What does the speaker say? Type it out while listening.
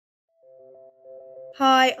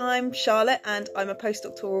Hi, I'm Charlotte and I'm a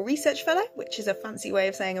postdoctoral research fellow, which is a fancy way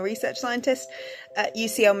of saying a research scientist at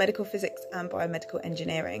UCL Medical Physics and Biomedical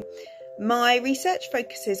Engineering. My research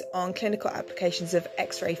focuses on clinical applications of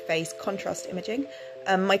X-ray phase contrast imaging.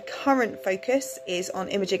 My current focus is on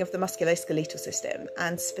imaging of the musculoskeletal system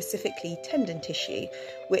and specifically tendon tissue,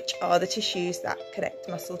 which are the tissues that connect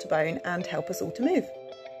muscle to bone and help us all to move.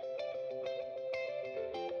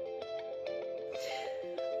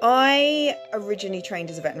 I originally trained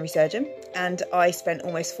as a veterinary surgeon and I spent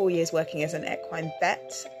almost 4 years working as an equine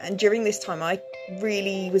vet, and during this time I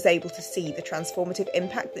really was able to see the transformative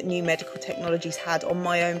impact that new medical technologies had on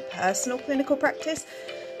my own personal clinical practice,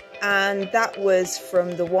 and that was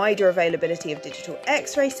from the wider availability of digital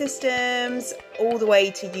X-ray systems all the way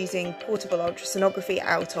to using portable ultrasonography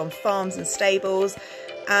out on farms and stables,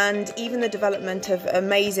 and even the development of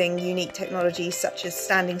amazing unique technologies such as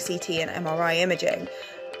standing CT and MRI imaging.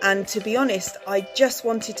 And to be honest, I just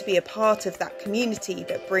wanted to be a part of that community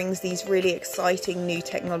that brings these really exciting new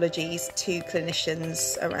technologies to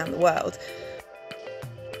clinicians around the world.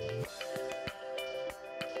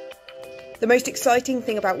 The most exciting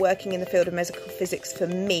thing about working in the field of medical physics for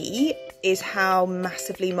me is how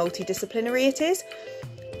massively multidisciplinary it is.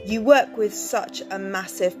 You work with such a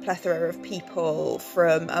massive plethora of people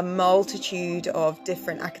from a multitude of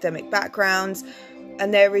different academic backgrounds,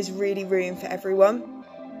 and there is really room for everyone.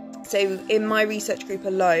 So in my research group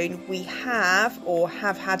alone, we have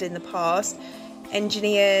had in the past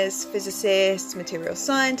engineers, physicists, material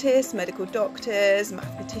scientists, medical doctors,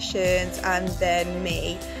 mathematicians, and then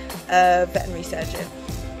me, a veterinary surgeon.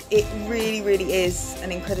 It really is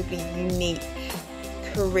an incredibly unique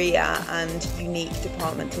career and unique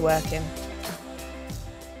department to work in.